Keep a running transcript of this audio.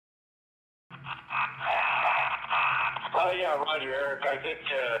Yeah, Roger, Eric. I did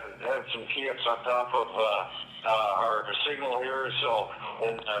have some key-ups on top of our signal here, so,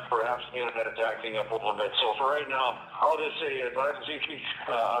 and perhaps the internet's acting up a little bit. So for right now, I'll just say, glad to see you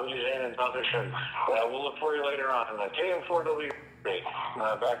on Suzanne and others, and we'll look for you later on. KM4W,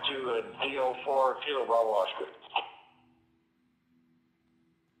 back to DL4KBO Oscar.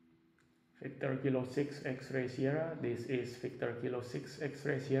 Victor Kilo 6 X-Ray Sierra. This is Victor Kilo 6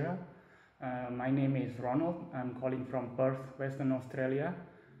 X-Ray Sierra. My name is Ronald. I'm calling from Perth, Western Australia.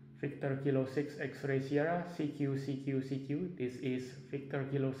 Victor Kilo 6 X-Ray Sierra, CQ. This is Victor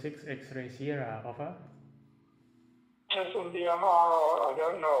Kilo 6 X-Ray Sierra, over. Yes, in DMR, I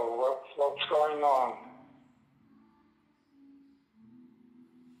don't know what's going on.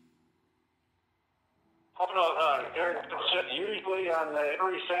 Eric, usually on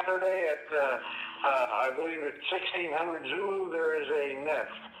every Saturday at, I believe at 1600 Zulu, there is a net.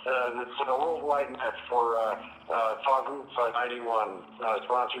 It's a worldwide net for Talkgroup 91,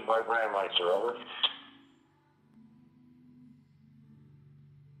 sponsored by Brandmeister, over.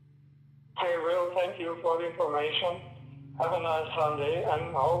 Okay, Will, thank you for the information. Have a nice Sunday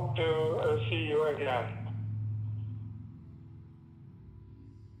and hope to see you again.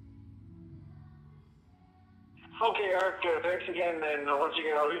 Okay, Eric, thanks again, and once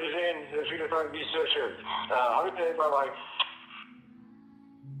again, I'll read it in. If you can be so sure. Okay, bye-bye.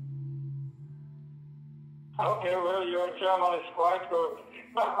 Okay, well, your German is quite good.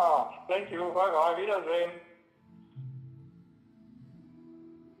 Thank you, bye-bye, Wiedersehen.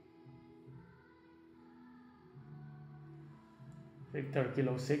 Victor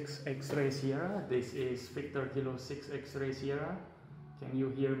Kilo 6 X-Ray Sierra. This is Victor Kilo 6 X-Ray Sierra. Can you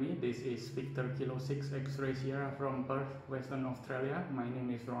hear me? This is Victor Kilo 6 X-Ray Sierra from Perth, Western Australia. My name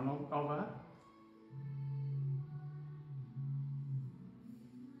is Ronald, over.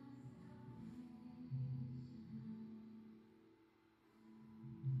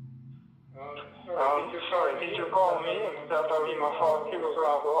 Sorry, did you call me? Delta Lima 4 Kilo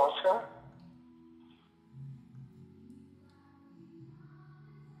Bravo Oscar?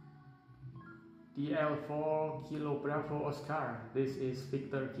 DL4 Kilo Bravo Oscar. This is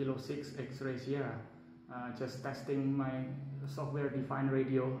Victor Kilo 6 X-Ray Sierra. Just testing my software-defined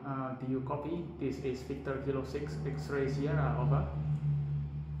radio. Do you copy? This is Victor Kilo 6 X-Ray Sierra, over.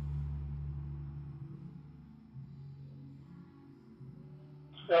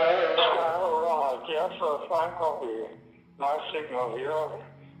 Yes, fine copy. Nice signal here.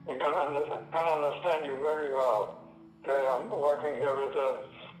 I can understand you very well. Okay, I'm working here with a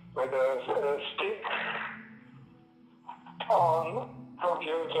stick on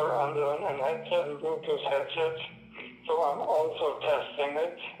computer and an headset, Bluetooth headset. So I'm also testing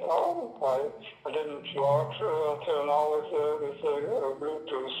it. I didn't work till now with a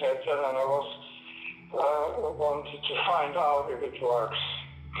Bluetooth headset, and I wanted to find out if it works.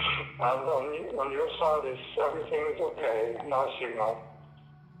 And on your side, everything is okay, no signal.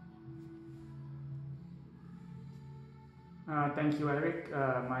 Thank you, Eric.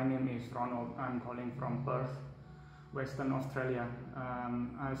 My name is Ronald. I'm calling from Perth, Western Australia.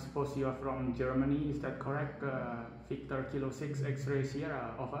 I suppose you are from Germany, is that correct? Victor Kilo 6 X-Ray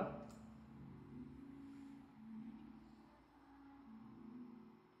Sierra, over.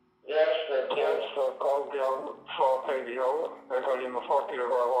 Yes, call DL4KBO, Decoding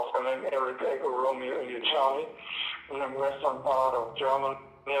DMR, and then Eric Romeo Charlie, in the western part of Germany,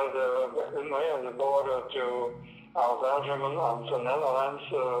 near the border to Belgium and the Netherlands,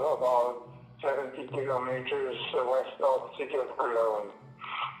 about 70 kilometers west of the city of Cologne.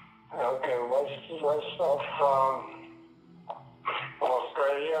 Okay, west of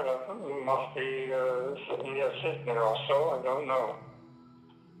Australia, that must be near Sydney or so, I don't know.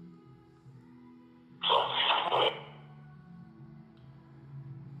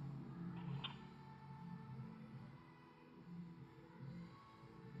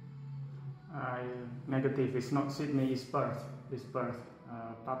 Negative, it's not Sydney, it's Perth. It's Perth.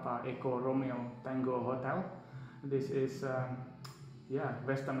 Papa Echo Romeo Tango Hotel. This is, yeah,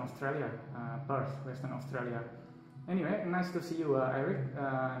 Western Australia, Perth, Western Australia. Anyway, nice to see you, Eric,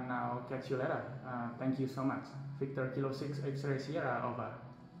 and I'll catch you later. Thank you so much. Victor Kilo 6 X-Ray Sierra, over.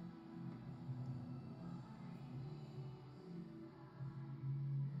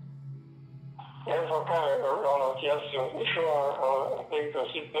 Yes, okay, Ronald, yes, you are, I think,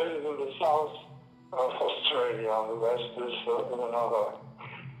 situated in the south of Australia, and the west is in another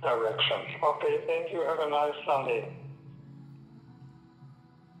direction. Okay, thank you, have a nice Sunday.